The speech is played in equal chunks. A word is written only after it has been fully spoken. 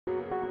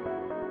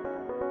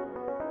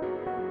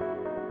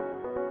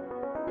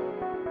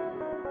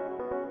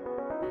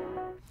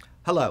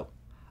Hello,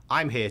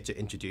 I'm here to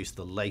introduce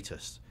the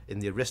latest in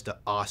the Arista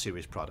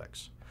R-Series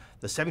products.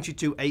 The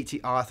 7280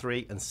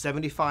 R3 and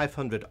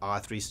 7500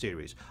 R3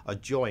 series are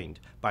joined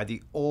by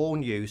the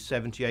all-new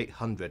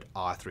 7800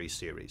 R3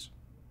 series.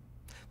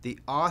 The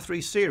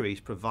R3 series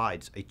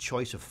provides a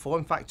choice of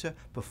form factor,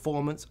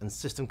 performance and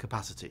system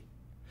capacity,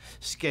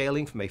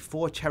 scaling from a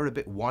 4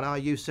 terabit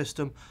 1RU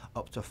system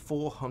up to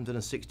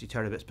 460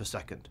 terabits per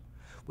second,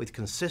 with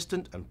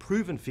consistent and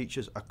proven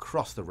features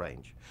across the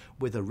range,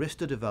 with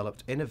Arista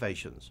developed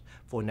innovations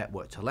for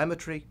network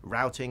telemetry,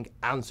 routing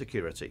and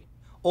security.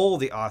 All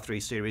the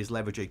R3 series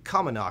leverage a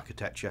common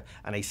architecture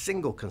and a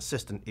single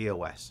consistent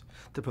EOS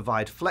to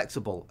provide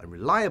flexible and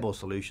reliable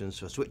solutions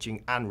for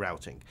switching and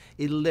routing,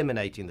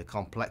 eliminating the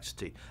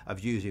complexity of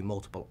using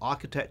multiple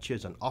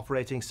architectures and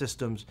operating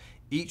systems,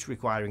 each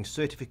requiring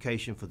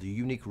certification for the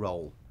unique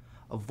role,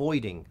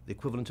 avoiding the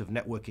equivalent of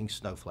networking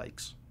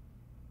snowflakes.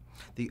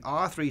 The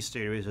R3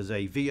 series has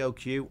a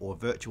VOQ or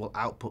virtual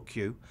output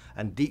queue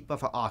and deep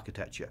buffer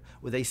architecture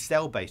with a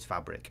cell-based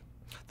fabric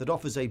that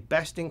offers a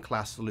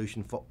best-in-class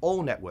solution for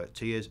all network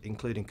tiers,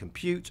 including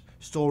compute,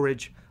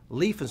 storage,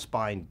 leaf and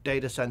spine,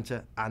 data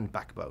center, and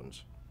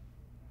backbones.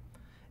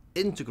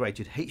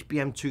 Integrated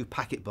HBM2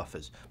 packet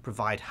buffers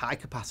provide high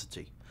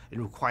capacity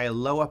and require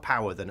lower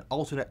power than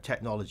alternate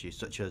technologies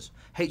such as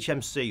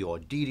HMC or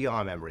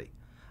DDR memory,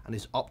 and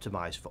is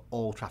optimized for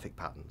all traffic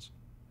patterns.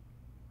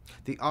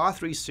 The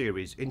R3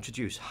 series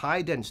introduced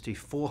high-density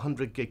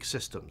 400 gig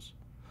systems,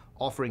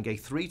 offering a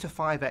 3 to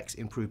 5x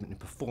improvement in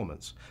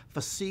performance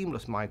for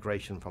seamless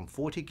migration from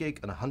 40 gig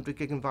and 100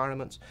 gig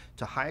environments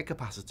to higher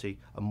capacity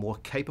and more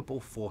capable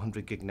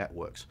 400 gig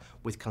networks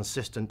with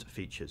consistent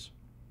features.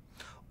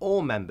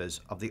 All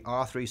members of the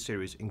R3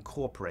 series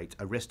incorporate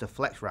Arista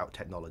FlexRoute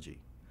technology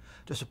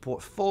to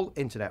support full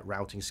internet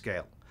routing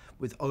scale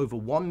with over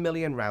 1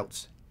 million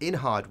routes in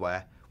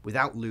hardware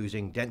without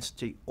losing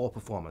density or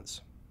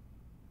performance.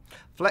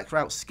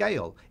 FlexRoute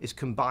Scale is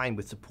combined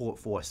with support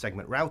for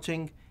segment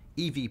routing,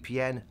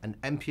 EVPN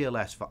and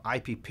MPLS for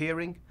IP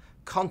peering,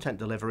 content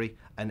delivery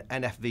and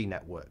NFV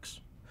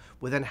networks,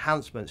 with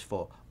enhancements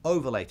for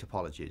overlay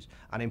topologies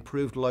and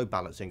improved load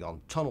balancing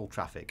on tunnel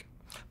traffic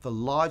for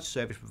large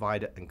service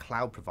provider and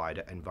cloud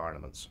provider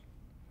environments.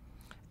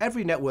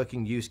 Every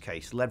networking use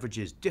case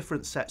leverages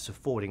different sets of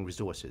forwarding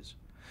resources.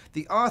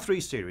 The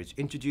R3 series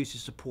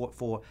introduces support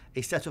for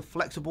a set of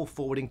flexible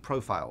forwarding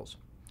profiles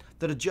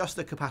that adjust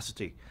the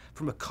capacity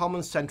from a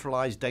common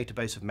centralized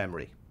database of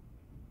memory.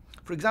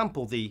 For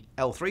example, the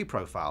L3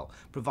 profile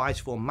provides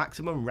for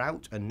maximum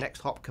route and next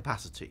hop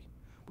capacity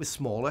with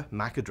smaller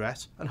MAC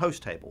address and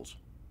host tables.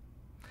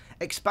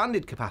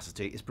 Expanded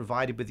capacity is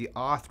provided with the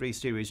R3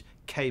 series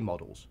K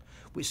models,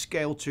 which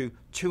scale to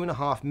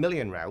 2.5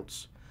 million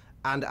routes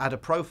and add a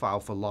profile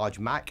for large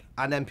MAC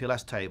and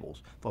MPLS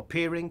tables for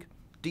peering,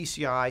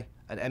 DCI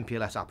and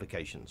MPLS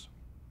applications.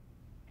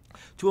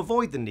 To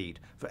avoid the need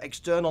for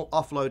external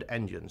offload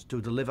engines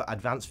to deliver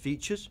advanced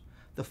features,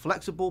 the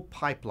flexible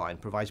pipeline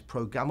provides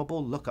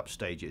programmable lookup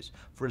stages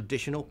for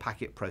additional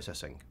packet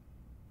processing.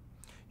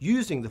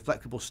 Using the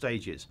flexible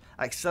stages,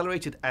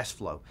 accelerated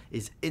S-flow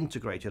is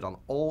integrated on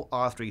all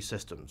R3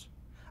 systems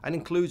and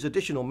includes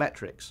additional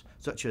metrics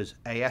such as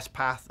AS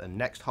path and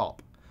next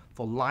hop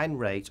for line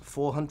rate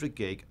 400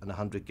 gig and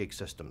 100 gig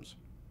systems.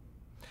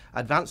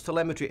 Advanced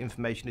telemetry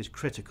information is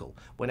critical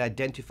when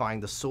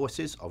identifying the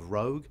sources of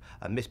rogue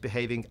and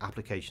misbehaving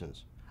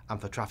applications and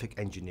for traffic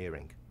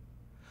engineering.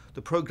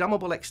 The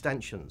programmable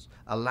extensions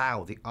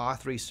allow the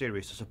R3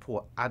 series to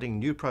support adding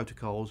new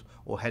protocols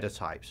or header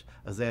types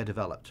as they are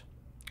developed.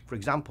 For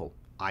example,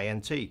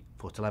 INT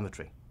for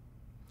telemetry.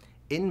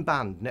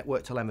 In-band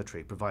network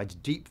telemetry provides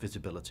deep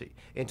visibility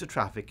into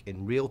traffic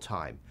in real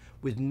time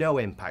with no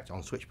impact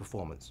on switch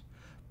performance,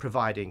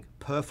 providing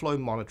per-flow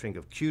monitoring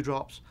of queue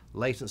drops,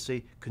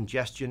 latency,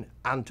 congestion,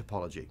 and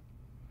topology.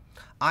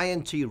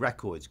 INT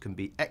records can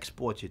be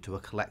exported to a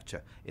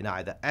collector in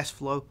either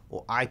S-flow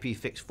or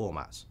IPFix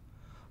formats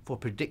for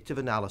predictive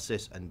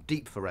analysis and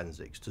deep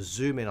forensics to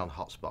zoom in on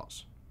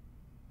hotspots.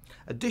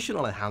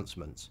 Additional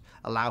enhancements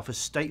allow for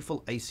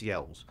stateful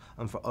ACLs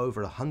and for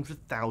over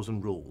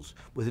 100,000 rules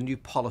with a new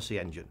policy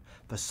engine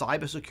for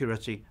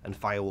cybersecurity and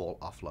firewall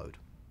offload.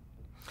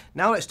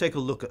 Now let's take a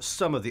look at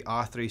some of the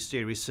R3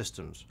 series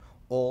systems,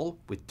 all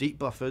with deep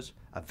buffers,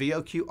 a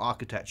VOQ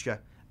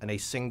architecture, and a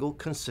single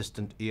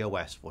consistent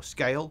EOS for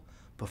scale,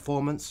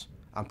 performance,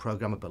 and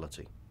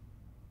programmability.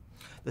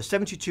 The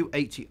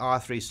 7280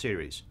 R3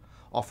 series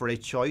offer a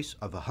choice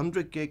of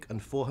 100 gig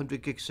and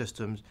 400 gig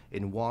systems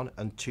in 1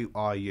 and 2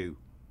 RU,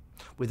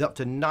 with up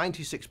to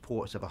 96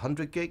 ports of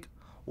 100 gig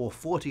or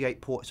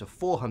 48 ports of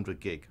 400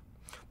 gig,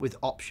 with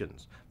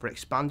options for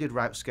expanded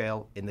route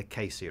scale in the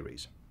K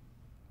series.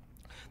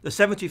 The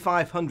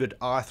 7500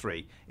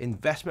 R3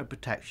 investment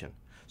protection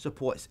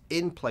supports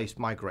in-place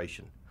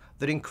migration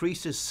that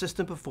increases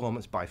system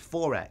performance by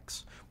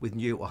 4x with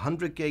new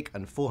 100 gig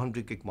and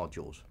 400 gig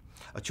modules,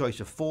 a choice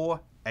of 4,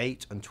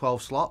 8 and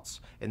 12 slots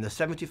in the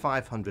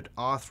 7500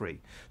 R3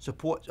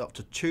 supports up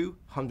to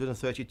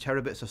 230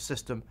 terabits of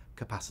system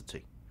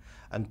capacity,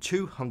 and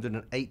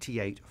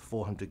 288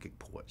 400 gig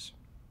ports.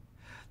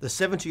 The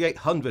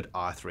 7800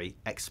 R3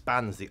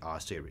 expands the R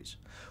series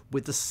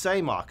with the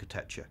same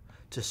architecture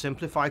to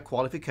simplify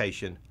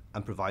qualification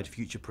and provide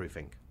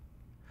future-proofing.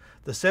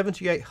 The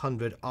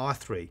 7800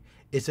 R3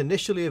 is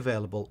initially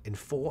available in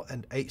 4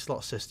 and 8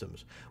 slot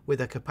systems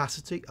with a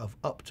capacity of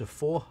up to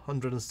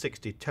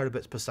 460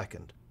 terabits per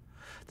second.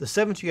 The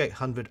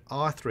 7800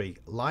 R3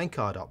 line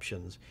card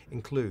options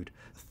include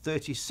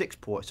 36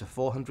 ports of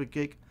 400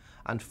 gig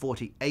and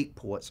 48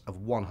 ports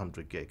of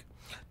 100 gig,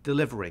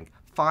 delivering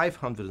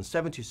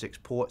 576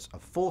 ports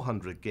of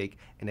 400 gig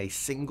in a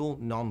single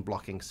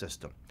non-blocking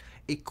system,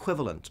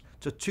 equivalent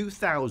to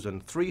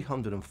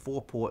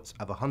 2,304 ports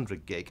of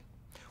 100 gig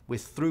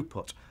with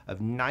throughput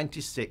of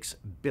 96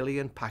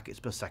 billion packets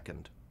per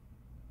second.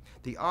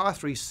 The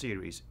R3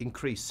 series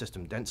increased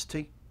system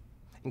density,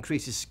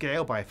 increases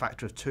scale by a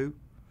factor of 2,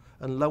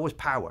 and lowers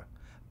power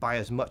by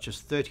as much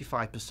as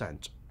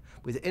 35%,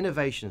 with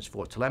innovations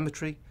for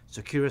telemetry,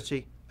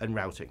 security, and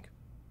routing.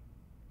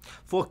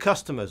 For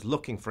customers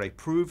looking for a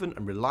proven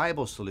and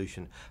reliable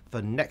solution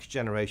for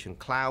next-generation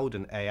cloud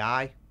and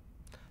AI,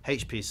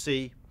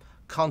 HPC,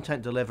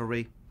 content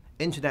delivery,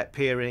 internet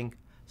peering,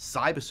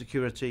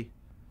 cybersecurity,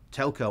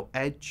 telco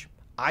edge,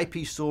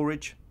 IP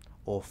storage,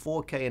 or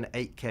 4K and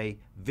 8K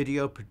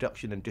video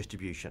production and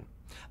distribution,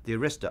 the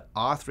Arista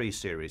R3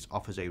 series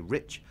offers a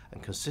rich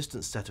and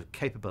consistent set of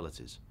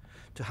capabilities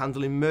to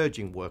handle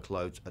emerging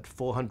workloads at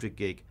 400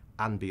 gig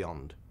and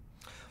beyond.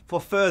 For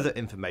further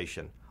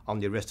information on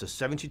the Arista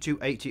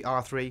 7280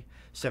 R3,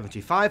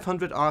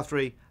 7500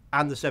 R3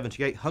 and the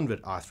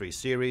 7800 R3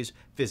 series,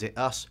 visit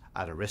us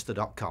at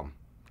arista.com.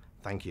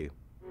 Thank you.